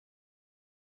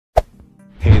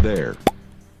there.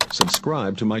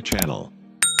 Subscribe to my channel.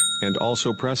 And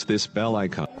also press this bell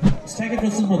icon. Strike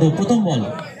প্রস্তুত মধু প্রথম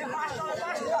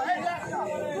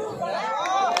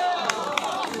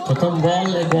বল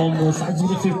এবং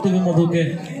সাজগুলো ফিরতে হবে মধুকে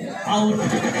আউট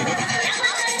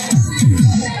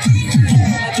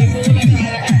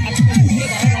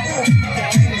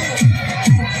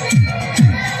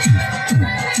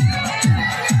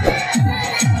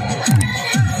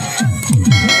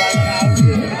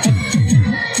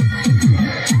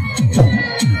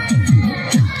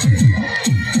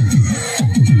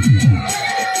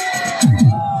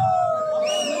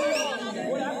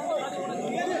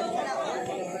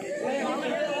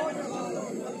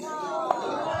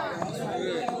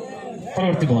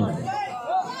পরবর্তী বল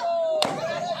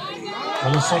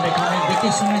ভালো শট এখানে দেখে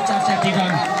শুনে 4-4টি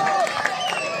রান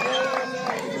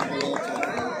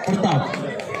প্রতাপ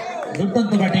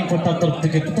দুর্দান্ত ব্যাটিং প্রতাপ তরফ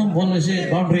থেকে প্রথম বল এসে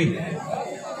বাউন্ডারি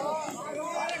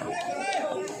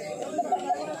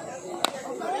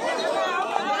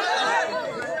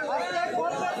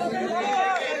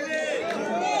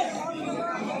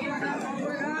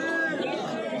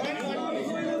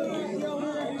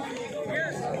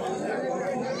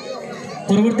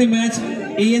পরবর্তী ম্যাচ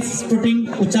এএস স্পোর্টিং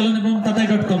উচ্চালন এবং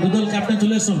তাতাই.com দুদল ক্যাপ্টেন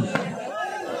চলে আসুন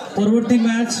পরবর্তী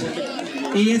ম্যাচ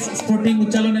এএস স্পোর্টিং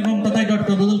উচ্চালন এবং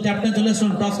তাতাই.com দুদল ক্যাপ্টেন চলে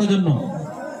আসুন টসের জন্য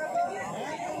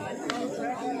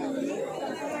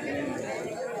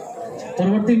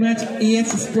পরবর্তী ম্যাচ এএস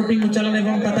স্পোর্টিং উচ্চালন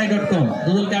এবং তাতাই.com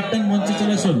দুদল ক্যাপ্টেন মঞ্চে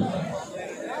চলে আসুন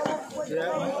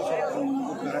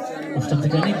অষ্টম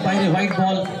থেকে অনেক বাইরে white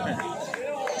ball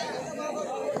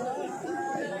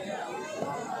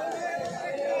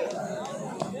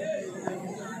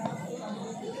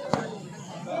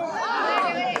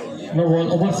no ball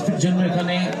over speed जन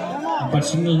এখানে বাট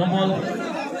সিঙ্গেল নো বল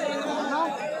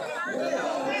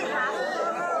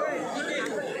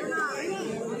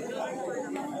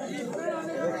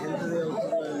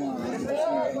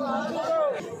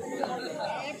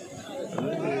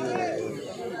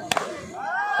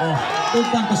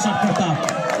দুর্দান্ত শট প্রতাপ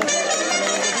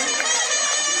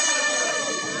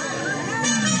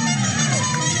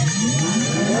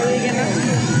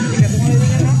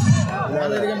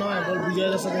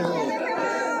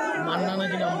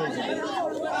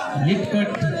লিড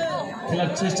কাট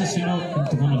খেলার চেষ্টা ছিল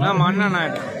কিন্তু কোনো না মাননা না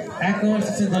এক ওভার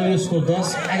শেষে দলীয় স্কোর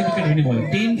 10 এক wicket হিনি ball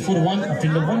 10 for 1 after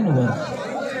the 1 over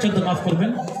 14 মাফ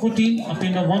করবেন 14 after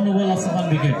the 1 over loss of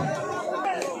 1 wicket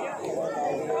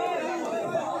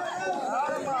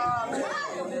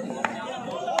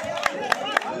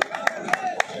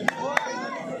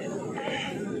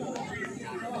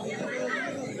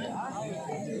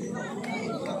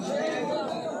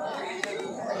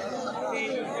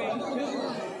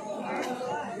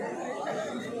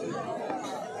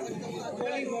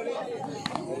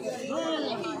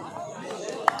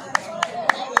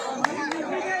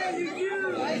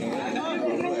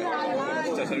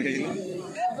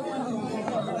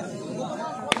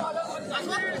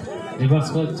reverse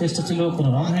का चेष्टा ছিল কোনো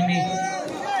রান হয়নি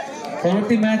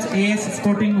পরবর্তী ম্যাচ এএস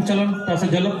স্পোর্টিং উচ্চালন টসে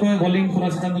জলক করে বোলিং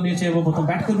করার সিদ্ধান্ত নিয়েছে এবং প্রথম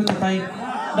ব্যাট করবে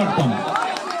তাতাই.com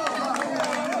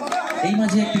এই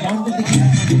মাঝে একটি বাউন্ডারি দেখি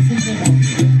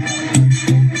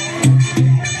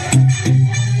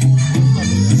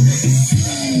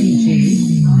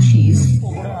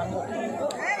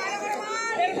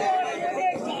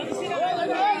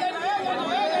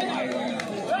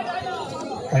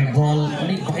হোয়াইট বল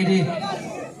অনেক বাইরে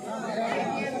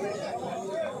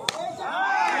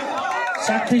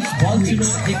 37 বল ছিল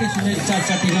দেখে শুনে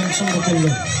 4-4টি রান সংগ্রহ করল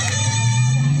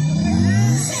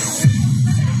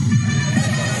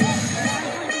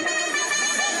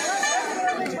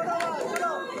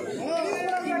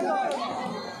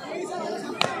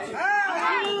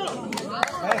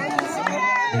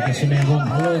দেখে শুনে এবং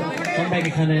ভালো কমব্যাক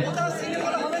এখানে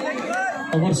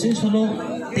ওভার শেষ হলো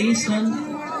 23 রান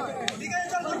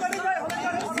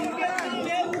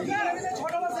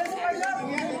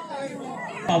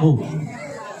বাবু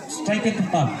স্ট্রাইকে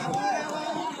প্রতাপ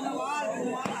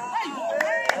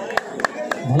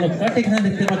ভালো কাট এখানে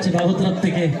দেখতে পাচ্ছি বাবু তরফ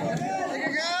থেকে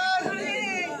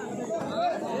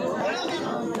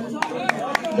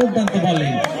দুর্দান্ত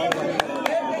বলিং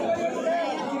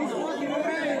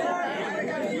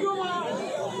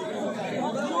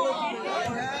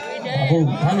বাবু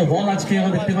ভালো বল আজকে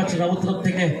আমরা দেখতে পাচ্ছি বাবু তরফ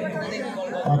থেকে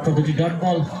অর্থাৎ দুটি ডট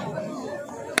বল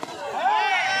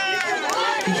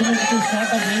পিছনে কিছু শট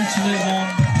অফ রেঞ্জ ছিল এবং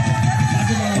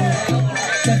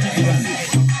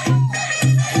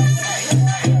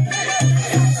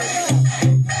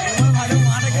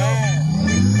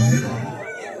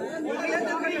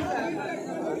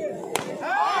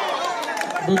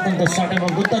দুর্দান্ত শট এবং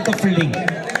দুর্দান্ত ফিল্ডিং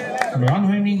রান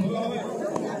হয়নি।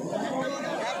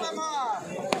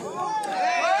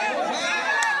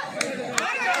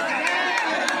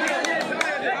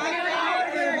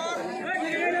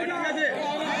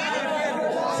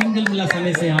 सिंगल मिला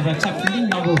समय से यहाँ पे अच्छा फील्डिंग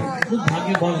बाबू खुद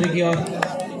भाग्य बाउंड्री की ओर।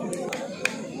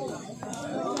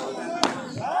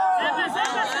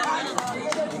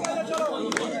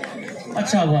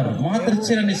 अच्छा ओवर मात्र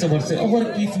 6 रन इस ओवर से ओवर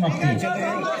की समाप्ति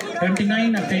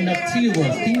 29 after end of 3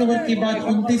 overs. 3 over के बाद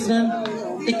 29 रन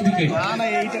 1 विकेट।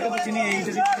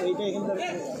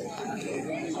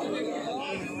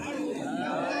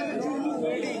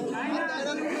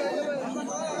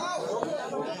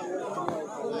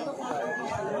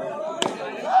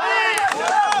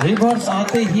 रिवर्स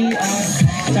आते ही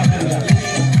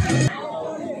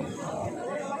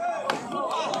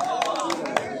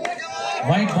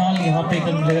वाइट बॉल यहाँ पे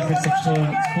कर मिलेगा फिर स्कोर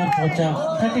पहुंचा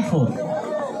 34।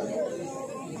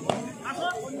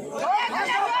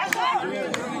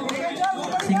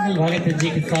 सिंगल भागे तेजी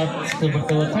के साथ स्कोर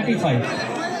बढ़ता हुआ 35।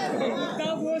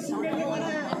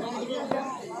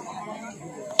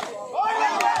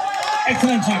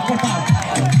 Excellent shot Pratap.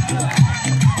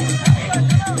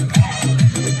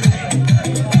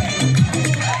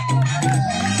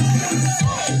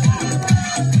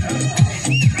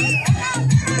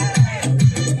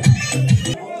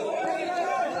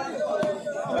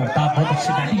 बहुत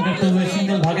अच्छी बैटिंग करते हुए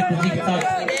सिंगल भागे तेजी के साथ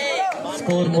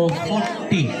स्कोर वो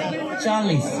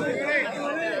 40।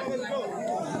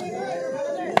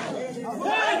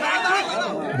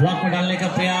 ब्लॉक में डालने का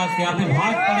प्रयास यहाँ पे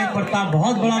भाग पड़े प्रताप।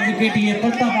 बहुत बड़ा विकेट ये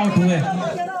प्रताप आउट हुए।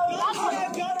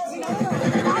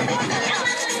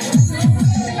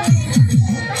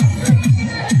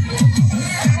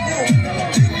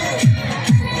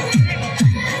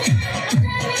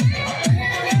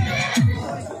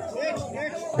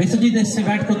 বিশ্বজিৎ এসে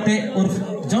ব্যাট করতে উর্ফ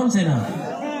জন সেনা।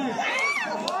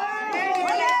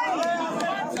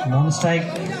 নন স্ট্রাইক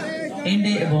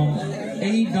এন্ডে এবং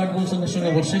এই ডট বল সঙ্গে সঙ্গে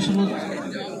অবশ্যই হলো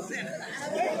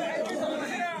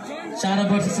 4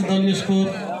 ওভার শেষে দলীয় স্কোর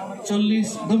 40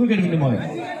 2 উইকেট বিনিময়ে।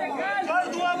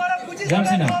 জন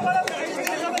সেনা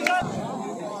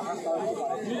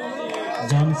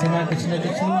কিছু না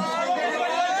কিছু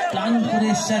প্ল্যান করে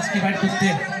এসছে আজকে ব্যাট করতে।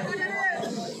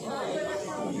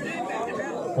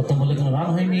 প্রথম বলে কোনো রান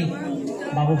হয়নি।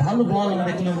 বাবু ভালো বল আমরা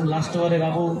দেখলাম লাস্ট ওভারে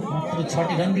বাবু মাত্র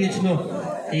 6টি রান দিয়েছিল।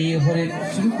 এই ওভারে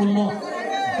শুরু করলো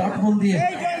ডট বল দিয়ে।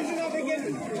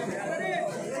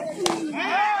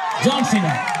 জন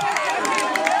সিনা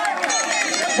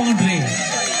বাউন্ডারি।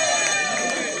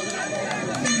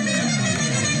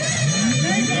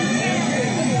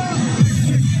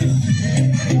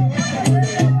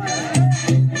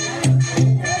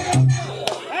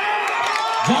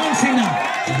 জন সিনা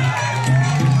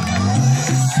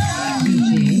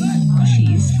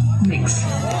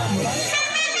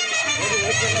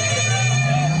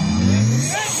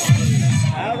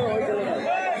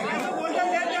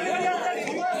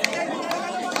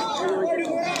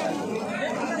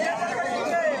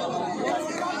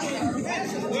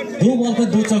दो बॉल पे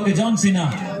 2 चौके। जॉन सीना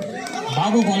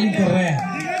बाबू बॉलिंग कर रहे हैं।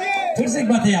 फिर से एक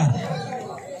बात है यार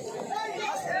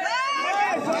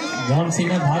जॉन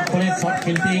सीना भाग पड़े शॉट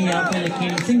खेलते हैं यहाँ पे लेकिन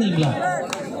सिंगल मिला।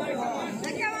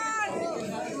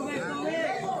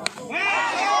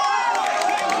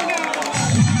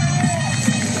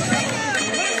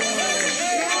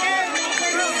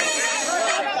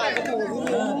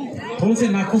 थोड़े से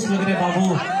नाखुश लग रहे बाबू।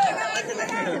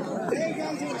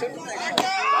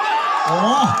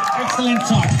 ओह एक्सीलेंट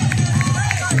शॉट।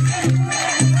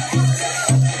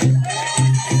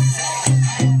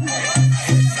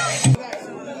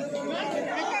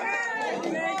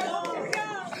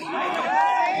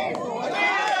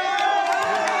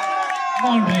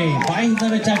 বাউন্ডারি 22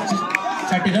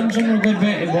 রান সংগ্রহ করবে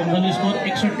এবং দলীয় স্কোর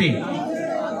 61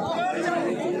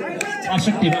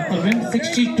 মাফ করবেন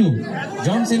 62।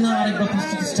 জন সেনা আরেকবার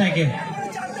প্রস্তুতি স্ট্রাইকে।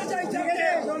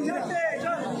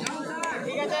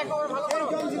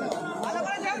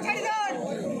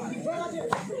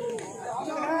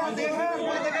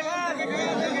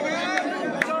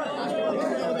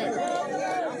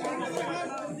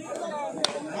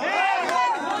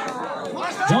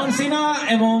 জন সিনা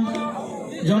এবং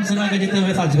জন সিনাকে জিতে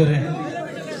हुए সাজ করে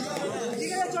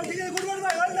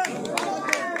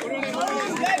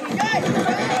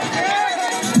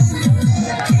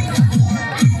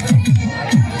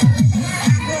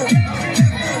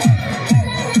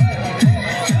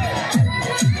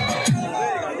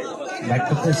बैट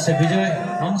करते से विजय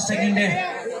नॉन सेकंड है।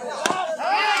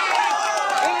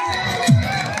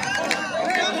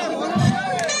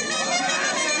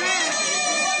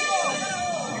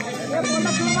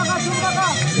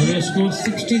 দলীয় score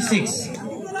 66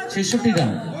 66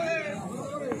 run.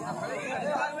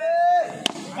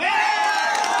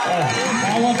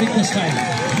 Power with the style.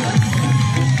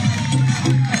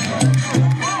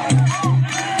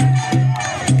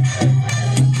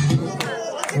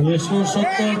 দলীয় স্কোর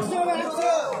 70।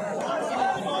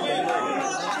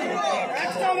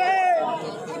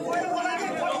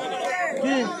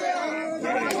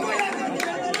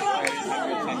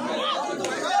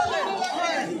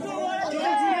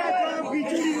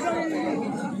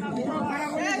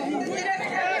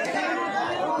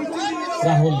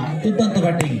 রাহুল দুর্দান্ত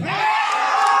ব্যাটিং,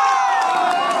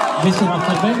 বেশি মাফ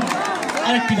করবেন,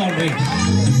 আরেকটি boundary.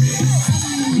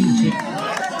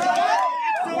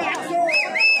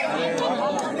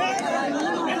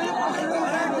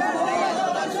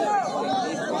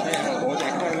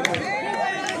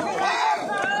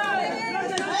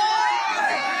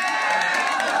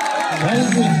 Well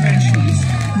good matches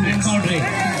and boundary.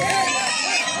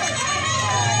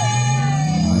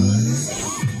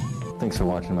 Thanks for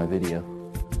watching my video.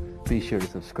 Be sure to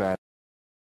subscribe.